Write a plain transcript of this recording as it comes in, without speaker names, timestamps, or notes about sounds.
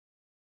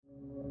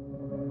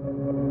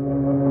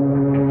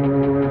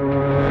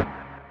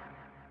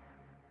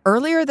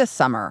Earlier this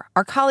summer,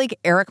 our colleague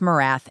Eric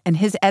Morath and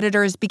his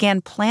editors began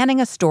planning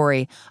a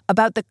story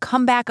about the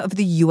comeback of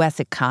the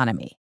U.S.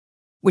 economy,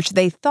 which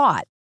they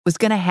thought was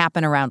going to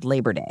happen around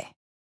Labor Day.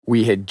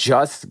 We had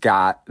just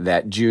got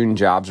that June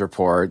jobs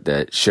report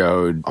that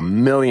showed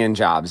 1 million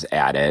jobs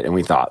added, and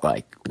we thought,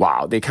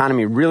 wow, the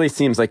economy really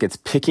seems like it's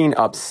picking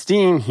up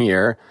steam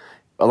here.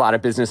 A lot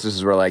of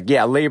businesses were like,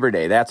 yeah, Labor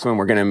Day, that's when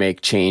we're going to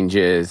make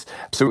changes.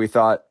 So we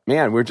thought,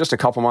 man, we're just a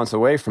couple months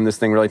away from this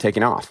thing really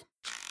taking off.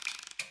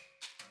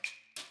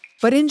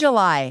 But in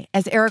July,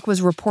 as Eric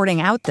was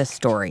reporting out this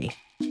story,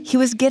 he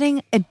was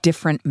getting a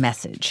different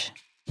message.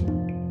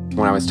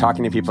 When I was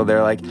talking to people,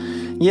 they're like,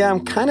 yeah,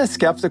 I'm kind of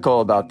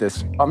skeptical about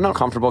this. I'm not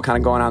comfortable kind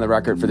of going on the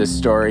record for this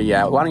story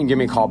yet. Why don't you give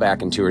me a call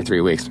back in 2 or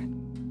 3 weeks?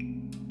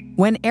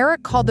 When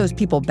Eric called those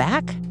people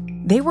back,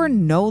 they were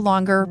no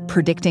longer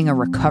predicting a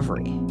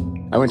recovery.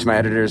 I went to my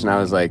editors and I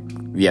was like,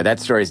 yeah, that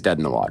story's dead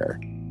in the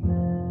water.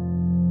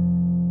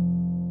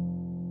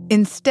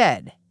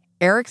 Instead,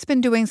 Eric's been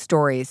doing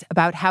stories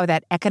about how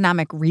that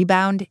economic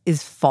rebound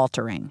is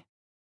faltering.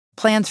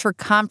 Plans for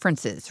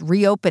conferences,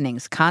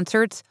 reopenings,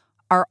 concerts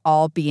are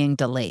all being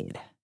delayed.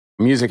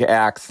 Music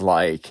acts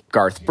like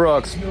Garth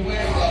Brooks,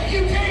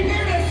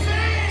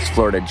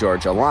 Florida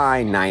Georgia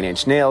Line, 9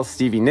 Inch Nails,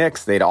 Stevie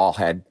Nicks, they'd all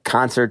had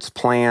concerts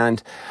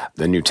planned.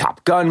 The new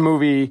Top Gun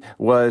movie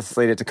was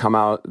slated to come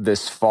out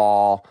this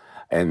fall,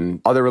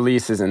 and other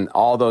releases and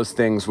all those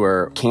things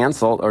were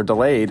canceled or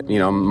delayed,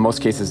 in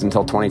most cases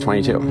until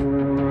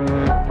 2022.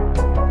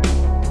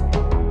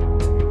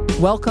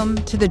 Welcome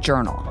to The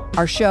Journal,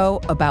 our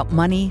show about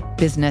money,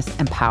 business,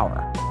 and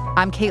power.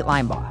 I'm Kate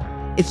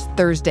Linebaugh. It's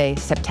Thursday,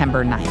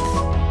 September 9th.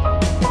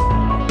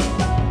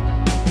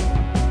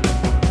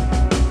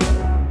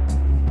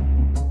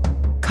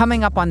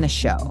 Coming up on the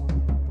show,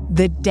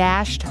 the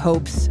dashed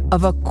hopes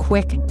of a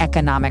quick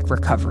economic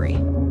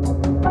recovery.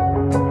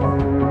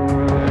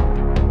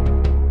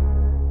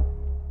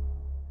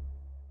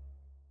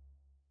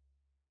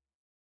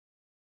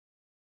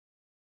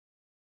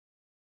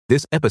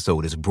 This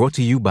episode is brought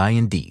to you by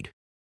Indeed.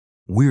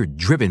 We're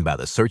driven by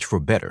the search for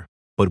better,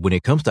 but when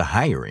it comes to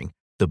hiring,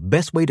 the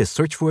best way to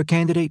search for a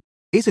candidate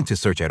isn't to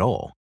search at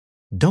all.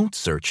 Don't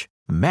search,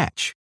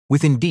 match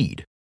with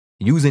Indeed.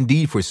 Use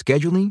Indeed for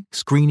scheduling,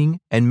 screening,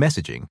 and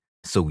messaging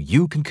so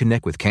you can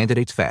connect with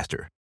candidates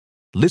faster.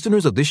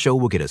 Listeners of this show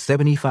will get a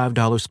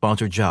 $75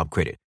 sponsored job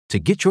credit to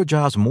get your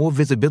jobs more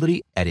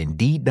visibility at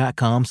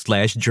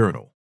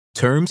Indeed.com/journal.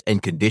 Terms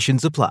and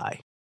conditions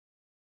apply.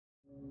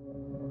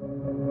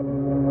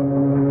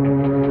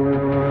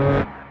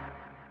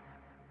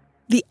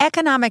 The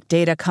economic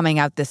data coming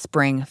out this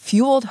spring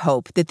fueled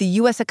hope that the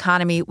U.S.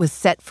 economy was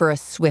set for a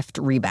swift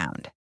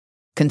rebound.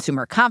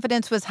 Consumer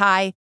confidence was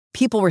high,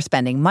 people were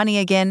spending money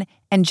again,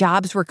 and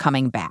jobs were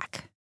coming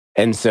back.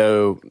 And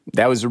so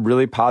that was a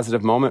really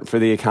positive moment for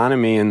the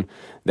economy, and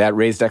that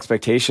raised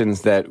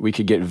expectations that we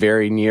could get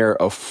very near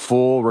a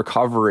full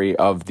recovery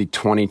of the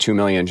 22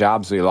 million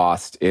jobs we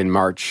lost in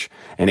March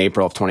and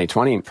April of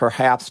 2020,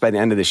 perhaps by the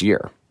end of this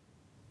year.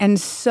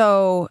 And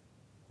so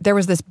there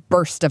was this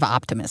burst of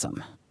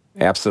optimism.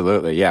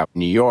 Absolutely, yeah.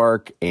 New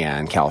York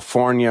and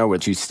California were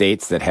two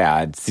states that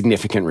had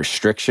significant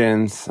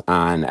restrictions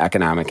on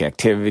economic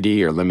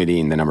activity or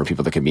limiting the number of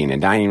people that could be in a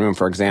dining room,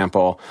 for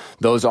example.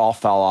 Those all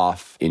fell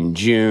off in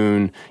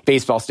June.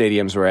 Baseball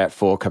stadiums were at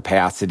full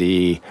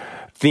capacity.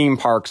 Theme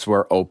parks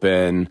were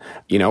open.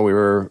 We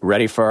were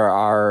ready for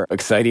our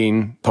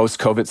exciting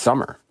post-COVID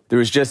summer. There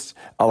was just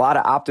a lot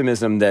of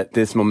optimism that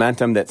this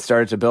momentum that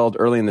started to build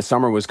early in the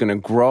summer was going to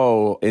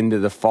grow into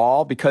the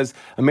fall because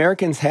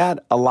Americans had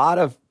a lot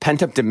of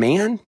pent-up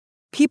demand.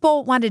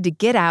 People wanted to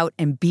get out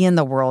and be in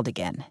the world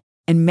again,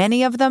 and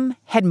many of them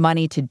had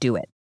money to do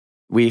it.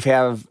 We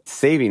have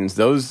savings.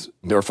 Those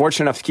that were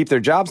fortunate enough to keep their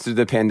jobs through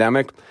the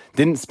pandemic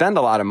didn't spend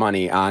a lot of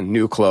money on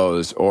new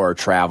clothes or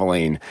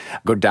traveling,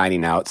 go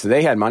dining out. So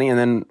they had money. And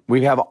then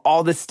we have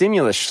all this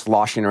stimulus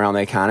sloshing around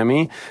the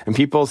economy, and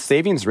people's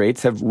savings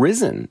rates have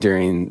risen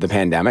during the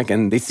pandemic,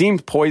 and they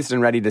seemed poised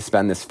and ready to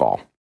spend this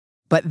fall.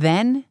 But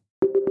then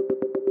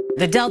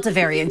the Delta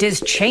variant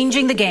is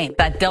changing the game.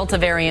 That Delta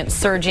variant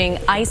surging,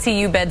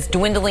 ICU beds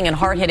dwindling in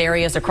hard-hit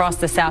areas across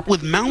the South.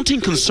 With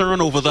mounting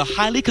concern over the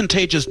highly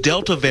contagious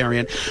Delta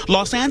variant,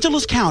 Los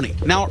Angeles County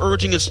now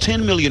urging its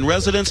 10 million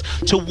residents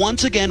to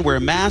once again wear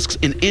masks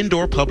in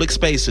indoor public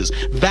spaces,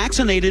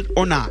 vaccinated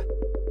or not.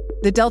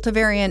 The Delta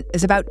variant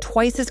is about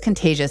twice as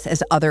contagious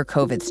as other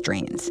COVID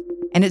strains,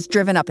 and it's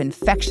driven up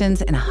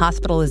infections and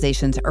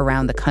hospitalizations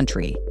around the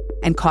country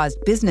and caused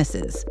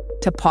businesses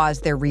to pause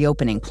their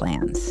reopening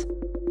plans.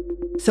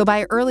 So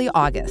by early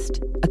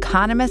August,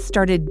 economists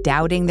started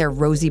doubting their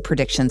rosy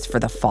predictions for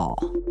the fall.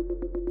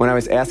 When I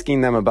was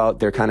asking them about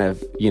their kind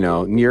of,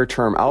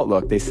 near-term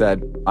outlook, they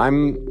said,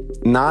 I'm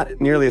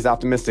not nearly as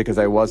optimistic as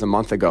I was a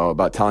month ago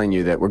about telling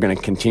you that we're going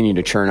to continue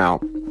to churn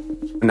out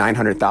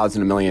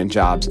 900,000, 1 million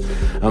jobs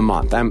a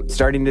month. I'm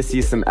starting to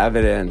see some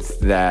evidence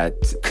that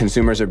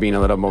consumers are being a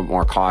little bit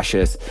more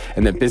cautious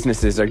and that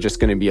businesses are just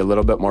going to be a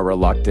little bit more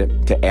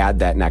reluctant to add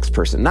that next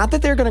person. Not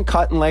that they're going to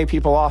cut and lay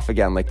people off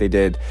again like they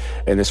did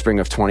in the spring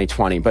of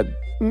 2020, but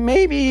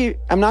maybe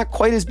I'm not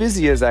quite as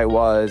busy as I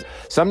was,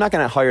 so I'm not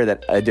going to hire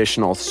that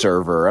additional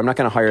server. I'm not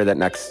going to hire that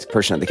next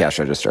person at the cash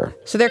register.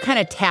 So they're kind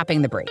of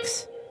tapping the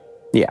brakes.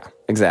 Yeah,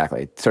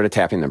 exactly. Sort of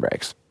tapping the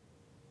brakes.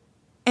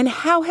 And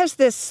how has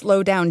this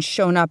slowdown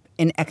shown up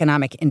in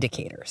economic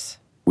indicators?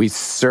 We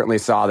certainly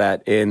saw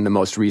that in the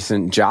most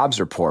recent jobs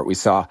report. We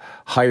saw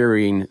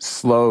hiring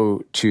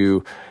slow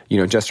to,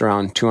 just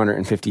around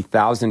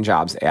 250,000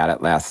 jobs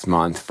added last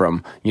month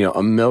from,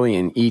 1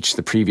 million each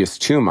the previous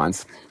 2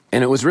 months.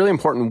 And it was really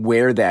important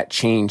where that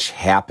change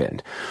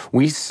happened.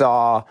 We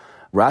saw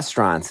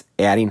restaurants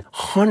adding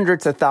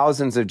hundreds of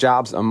thousands of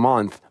jobs a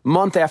month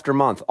after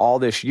month, all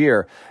this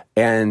year.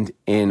 And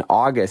in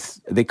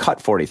August, they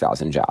cut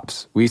 40,000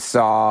 jobs. We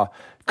saw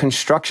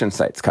construction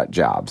sites cut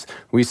jobs.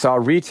 We saw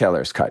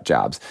retailers cut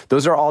jobs.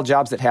 Those are all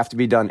jobs that have to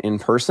be done in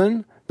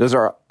person.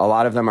 A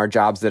lot of them are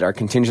jobs that are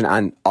contingent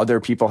on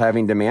other people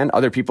having demand,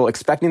 other people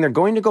expecting they're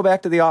going to go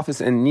back to the office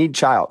and need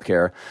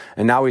childcare.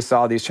 And now we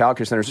saw these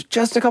childcare centers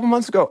just a couple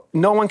months ago.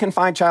 No one can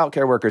find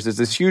childcare workers. There's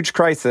this huge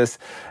crisis.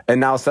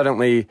 And now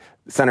suddenly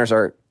centers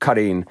are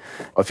cutting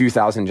a few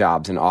thousand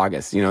jobs in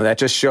August. That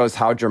just shows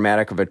how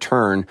dramatic of a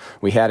turn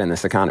we had in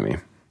this economy.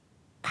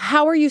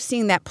 How are you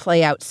seeing that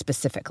play out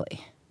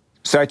specifically?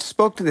 So I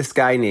spoke to this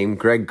guy named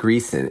Greg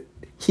Greason.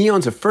 He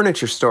owns a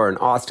furniture store in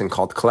Austin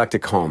called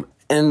Collectic Home.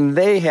 And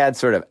they had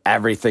sort of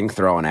everything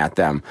thrown at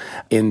them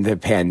in the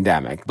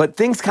pandemic. But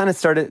things kind of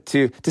started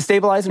to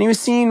stabilize, and he was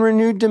seeing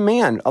renewed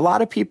demand. A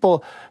lot of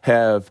people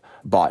have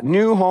bought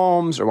new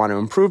homes or want to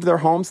improve their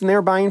homes, and they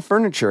were buying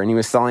furniture. And he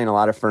was selling a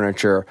lot of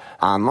furniture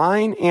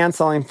online and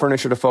selling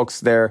furniture to folks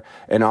there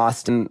in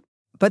Austin.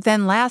 But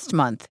then last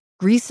month,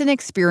 Greason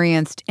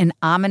experienced an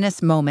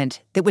ominous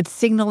moment that would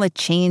signal a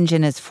change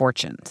in his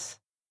fortunes.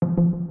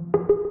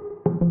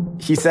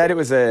 He said it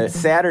was a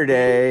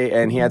Saturday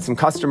and he had some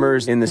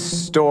customers in the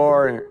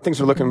store and things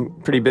were looking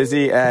pretty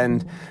busy,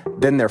 and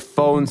then their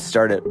phones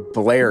started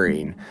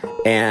blaring.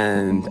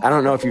 And I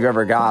don't know if you've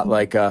ever got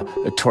like a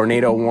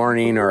tornado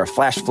warning or a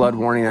flash flood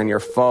warning on your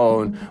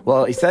phone.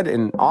 Well, he said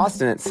in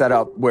Austin it's set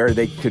up where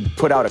they could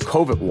put out a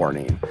COVID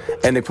warning.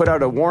 And they put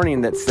out a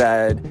warning that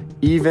said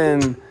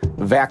even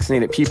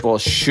vaccinated people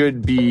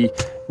should be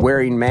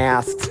wearing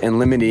masks and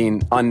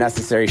limiting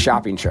unnecessary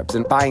shopping trips.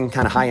 And buying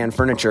kind of high-end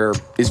furniture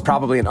is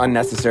probably an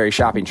unnecessary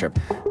shopping trip.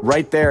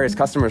 Right there, his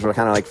customers were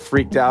kind of like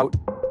freaked out.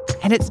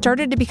 And it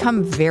started to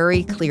become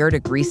very clear to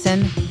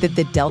Greason that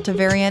the Delta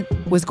variant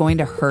was going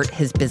to hurt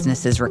his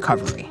business's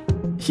recovery.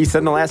 He said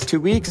in the last 2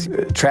 weeks,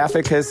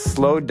 traffic has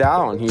slowed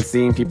down. He's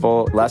seeing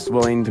people less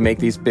willing to make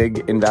these big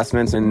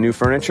investments in new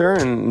furniture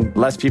and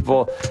less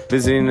people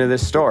visiting to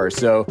this store.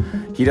 So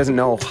he doesn't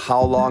know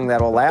how long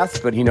that'll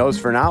last, but he knows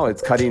for now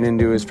it's cutting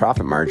into his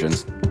profit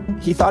margins.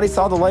 He thought he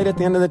saw the light at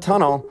the end of the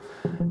tunnel,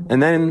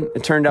 and then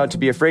it turned out to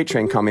be a freight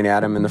train coming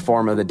at him in the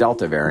form of the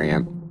Delta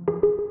variant.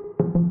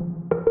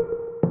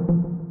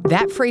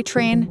 That freight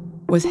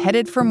train was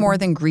headed for more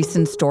than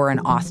Greason's store in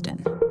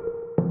Austin.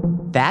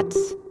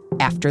 That's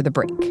after the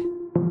break.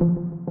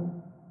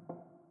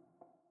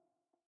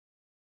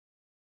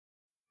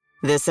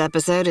 This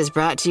episode is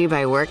brought to you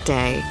by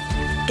Workday.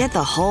 Get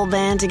the whole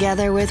band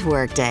together with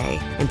Workday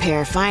and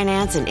pair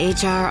finance and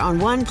HR on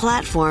one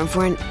platform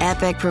for an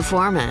epic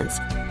performance.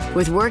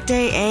 With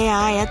Workday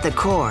AI at the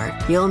core,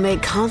 you'll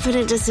make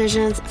confident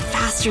decisions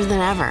faster than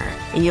ever,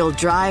 and you'll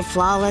drive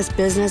flawless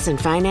business and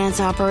finance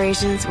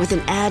operations with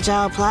an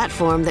agile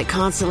platform that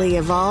constantly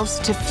evolves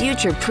to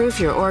future-proof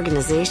your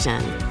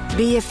organization.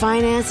 Be a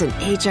finance and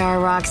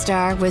HR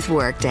rockstar with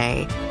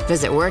Workday.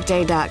 Visit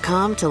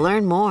Workday.com to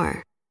learn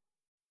more.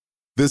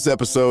 This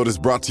episode is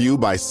brought to you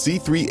by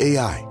C3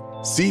 AI.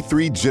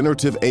 C3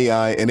 Generative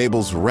AI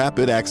enables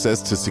rapid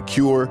access to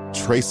secure,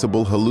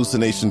 traceable,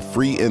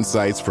 hallucination-free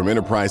insights from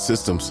enterprise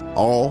systems,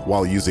 all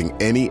while using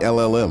any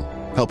LLM,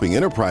 helping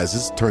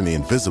enterprises turn the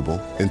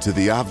invisible into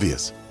the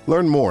obvious.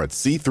 Learn more at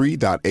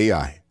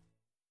c3.ai.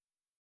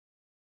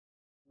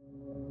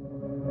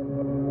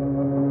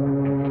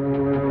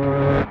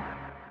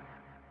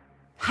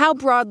 How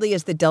broadly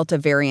is the Delta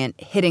variant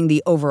hitting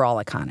the overall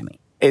economy?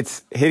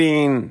 It's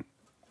hitting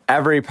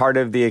every part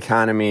of the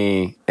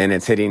economy, and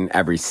it's hitting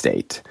every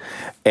state.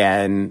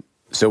 And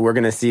so we're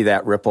going to see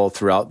that ripple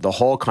throughout the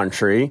whole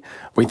country.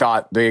 We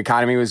thought the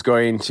economy was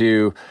going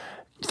to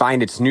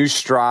find its new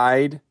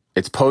stride,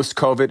 its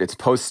post-COVID, its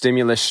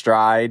post-stimulus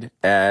stride,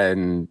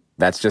 and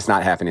that's just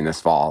not happening this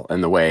fall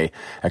in the way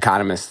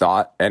economists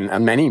thought,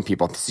 and many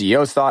people,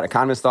 CEOs thought,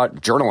 economists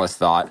thought, journalists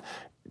thought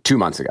 2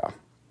 months ago.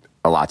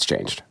 A lot's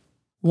changed.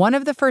 One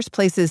of the first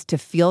places to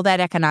feel that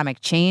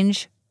economic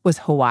change was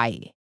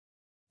Hawaii.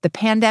 The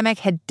pandemic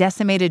had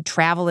decimated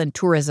travel and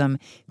tourism,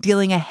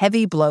 dealing a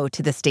heavy blow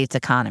to the state's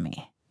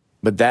economy.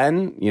 But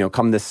then,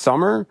 come this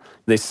summer,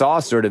 they saw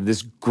sort of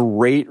this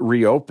great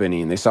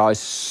reopening. They saw a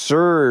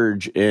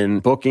surge in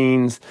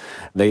bookings.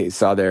 They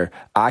saw their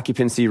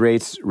occupancy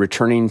rates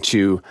returning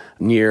to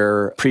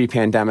near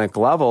pre-pandemic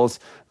levels.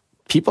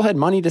 People had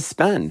money to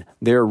spend.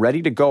 They were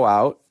ready to go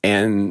out,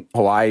 and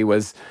Hawaii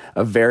was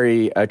a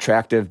very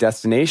attractive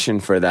destination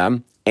for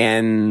them.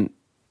 And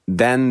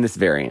then this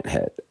variant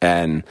hit.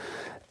 And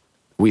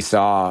we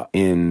saw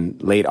in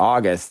late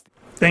August,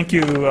 thank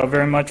you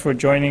very much for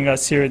joining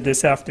us here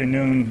this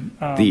afternoon.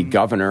 The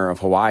governor of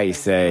Hawaii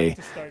say,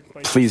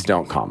 please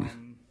don't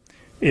come.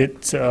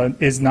 It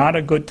is not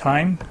a good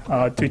time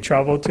to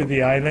travel to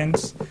the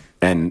islands.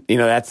 And,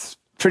 that's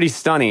pretty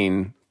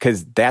stunning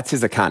because that's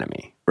his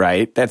economy,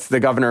 right? That's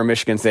the governor of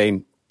Michigan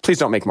saying, please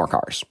don't make more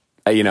cars.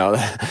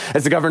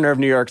 As the governor of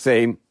New York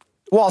saying,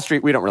 Wall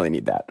Street, we don't really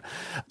need that.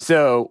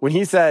 So when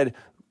he said,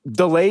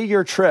 delay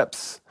your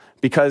trips,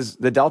 because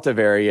the Delta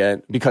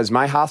variant, because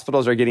my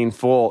hospitals are getting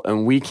full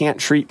and we can't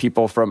treat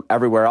people from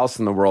everywhere else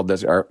in the world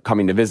that are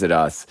coming to visit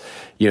us,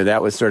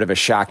 that was sort of a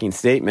shocking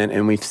statement.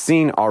 And we've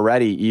seen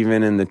already,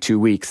 even in the 2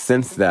 weeks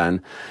since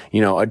then,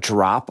 a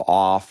drop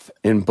off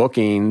in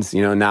bookings.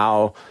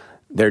 Now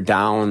they're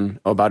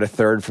down about a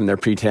third from their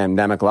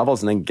pre-pandemic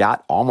levels and then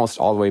got almost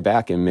all the way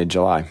back in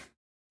mid-July.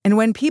 And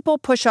when people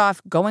push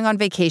off going on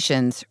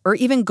vacations or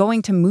even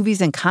going to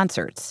movies and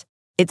concerts,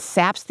 it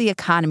saps the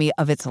economy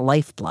of its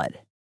lifeblood.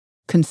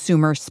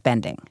 Consumer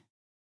spending.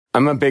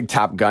 I'm a big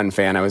Top Gun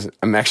fan.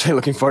 I'm actually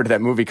looking forward to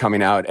that movie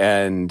coming out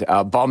and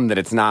bummed that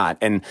it's not.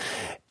 And,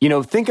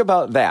 think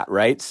about that,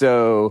 right?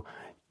 So,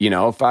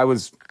 if I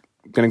was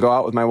going to go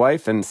out with my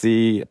wife and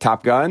see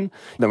Top Gun,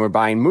 then we're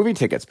buying movie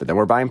tickets, but then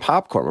we're buying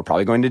popcorn. We're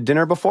probably going to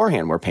dinner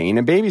beforehand. We're paying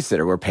a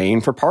babysitter. We're paying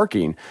for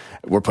parking.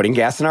 We're putting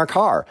gas in our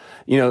car.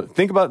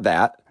 Think about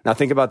that. Now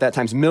think about that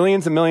times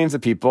millions and millions of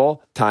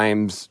people,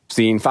 times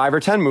seeing 5 or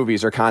 10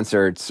 movies or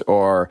concerts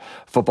or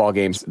football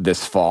games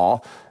this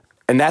fall.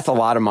 And that's a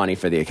lot of money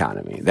for the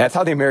economy. That's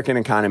how the American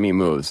economy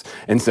moves.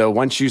 And so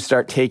once you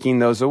start taking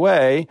those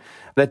away,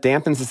 that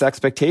dampens this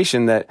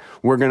expectation that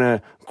we're going to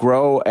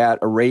grow at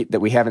a rate that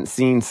we haven't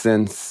seen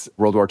since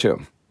World War II.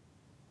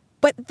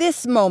 But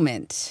this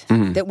moment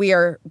that we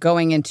are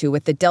going into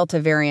with the Delta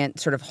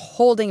variant sort of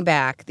holding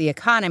back the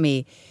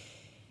economy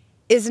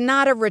is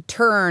not a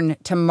return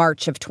to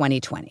March of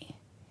 2020.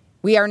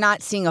 We are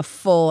not seeing a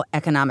full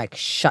economic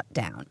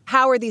shutdown.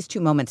 How are these two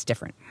moments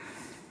different?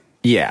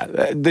 Yeah,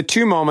 the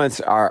two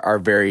moments are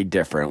very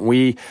different.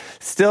 We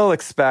still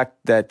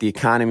expect that the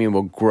economy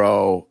will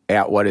grow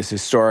at what is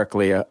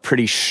historically a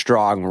pretty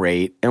strong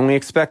rate, and we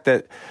expect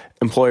that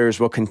employers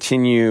will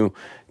continue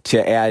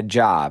to add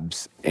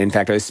jobs. In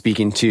fact, I was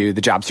speaking to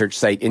the job search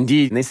site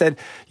Indeed, and they said,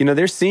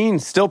 they're seeing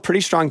still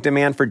pretty strong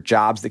demand for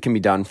jobs that can be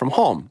done from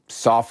home,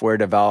 software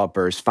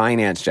developers,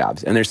 finance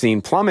jobs, and they're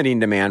seeing plummeting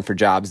demand for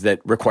jobs that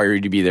require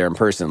you to be there in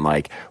person,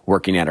 like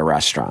working at a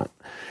restaurant.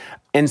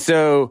 And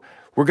so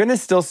we're going to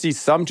still see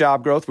some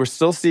job growth. We'll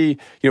still see,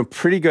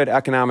 pretty good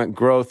economic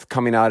growth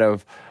coming out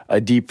of a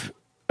deep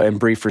and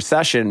brief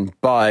recession,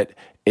 but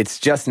it's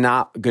just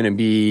not going to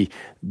be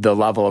the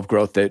level of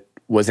growth that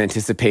was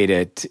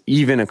anticipated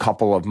even a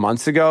couple of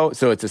months ago.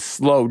 So it's a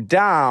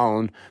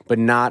slowdown, but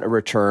not a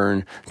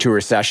return to a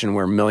recession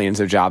where millions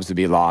of jobs would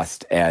be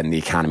lost and the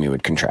economy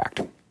would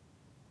contract.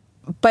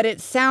 But it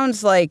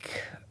sounds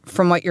like,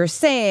 from what you're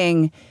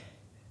saying,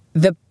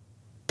 the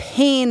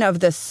pain of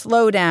the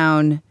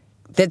slowdown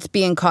that's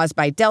being caused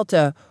by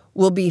Delta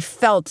will be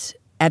felt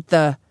at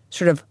the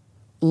sort of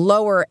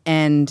lower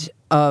end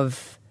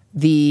of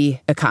the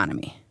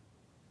economy.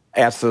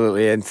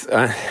 Absolutely. And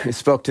I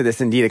spoke to this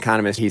Indeed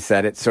economist. He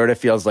said it sort of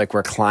feels like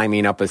we're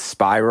climbing up a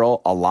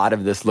spiral. A lot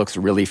of this looks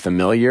really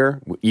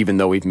familiar, even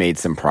though we've made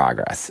some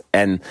progress.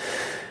 And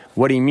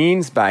what he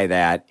means by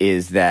that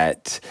is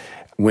that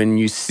when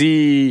you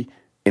see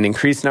an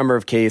increased number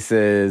of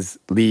cases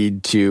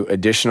lead to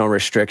additional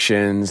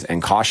restrictions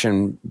and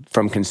caution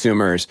from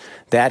consumers,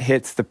 that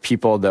hits the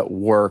people that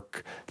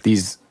work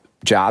these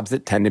jobs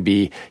that tend to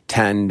be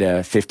 $10 to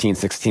 $15,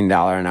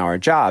 $16 an hour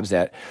jobs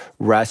at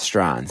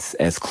restaurants,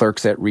 as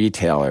clerks at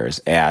retailers,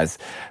 as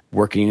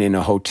working in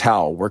a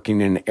hotel,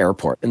 working in an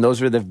airport. And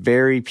those were the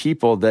very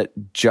people that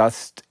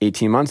just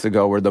 18 months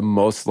ago were the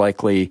most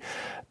likely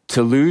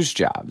to lose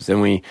jobs.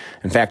 And we,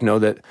 in fact, know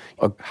that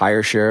a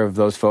higher share of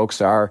those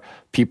folks are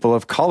people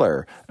of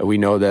color. We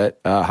know that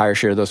a higher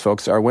share of those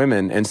folks are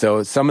women. And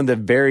so some of the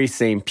very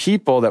same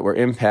people that were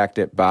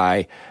impacted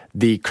by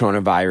the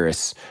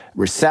coronavirus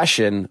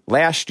recession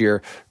last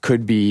year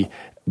could be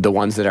the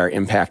ones that are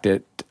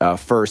impacted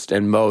first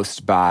and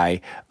most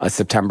by a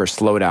September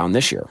slowdown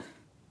this year.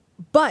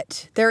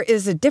 But there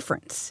is a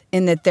difference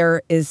in that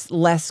there is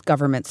less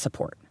government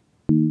support.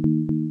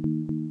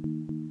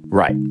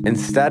 Right.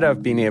 Instead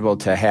of being able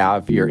to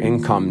have your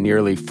income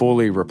nearly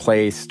fully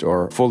replaced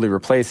or fully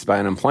replaced by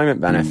unemployment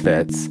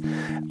benefits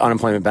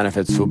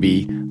will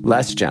be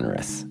less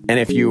generous. And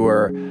if you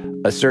were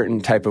a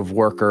certain type of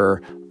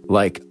worker,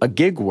 like a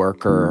gig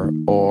worker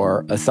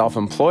or a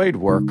self-employed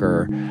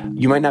worker,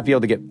 you might not be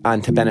able to get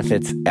onto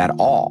benefits at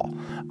all.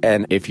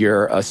 And if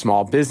you're a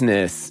small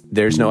business,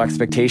 there's no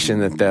expectation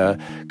that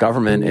the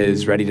government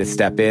is ready to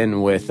step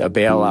in with a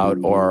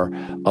bailout or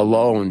a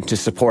loan to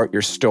support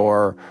your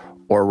store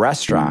or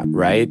restaurant,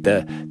 right?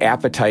 The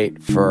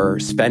appetite for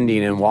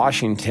spending in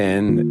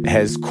Washington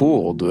has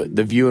cooled.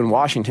 The view in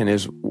Washington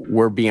is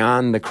we're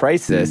beyond the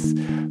crisis,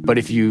 but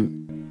if you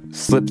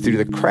slip through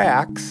the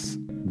cracks,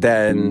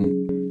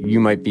 then you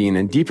might be in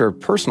a deeper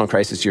personal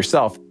crisis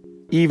yourself.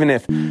 Even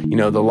if,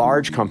 the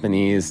large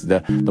companies, the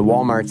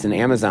Walmarts and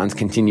Amazons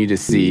continue to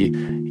see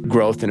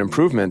growth and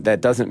improvement,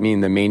 that doesn't mean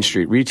the Main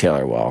Street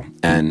retailer will,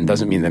 and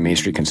doesn't mean the Main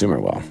Street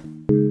consumer will.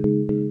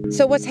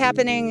 So what's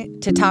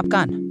happening to Top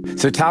Gun?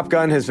 So Top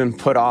Gun has been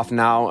put off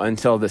now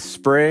until the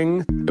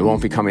spring. It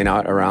won't be coming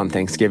out around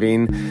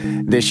Thanksgiving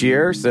this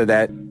year, so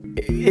that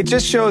it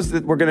just shows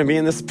that we're going to be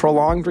in this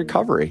prolonged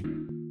recovery.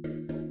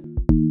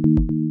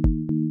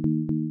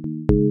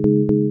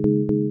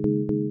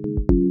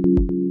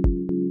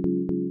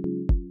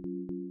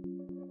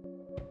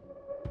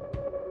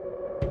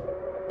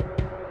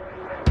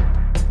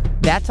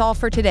 That's all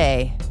for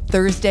today,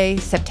 Thursday,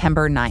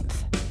 September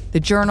 9th. The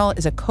Journal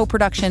is a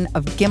co-production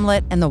of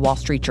Gimlet and The Wall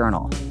Street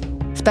Journal.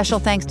 Special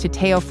thanks to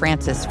Teo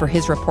Francis for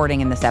his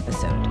reporting in this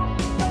episode.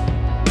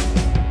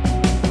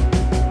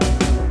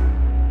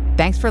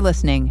 Thanks for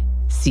listening.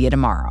 See you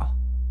tomorrow.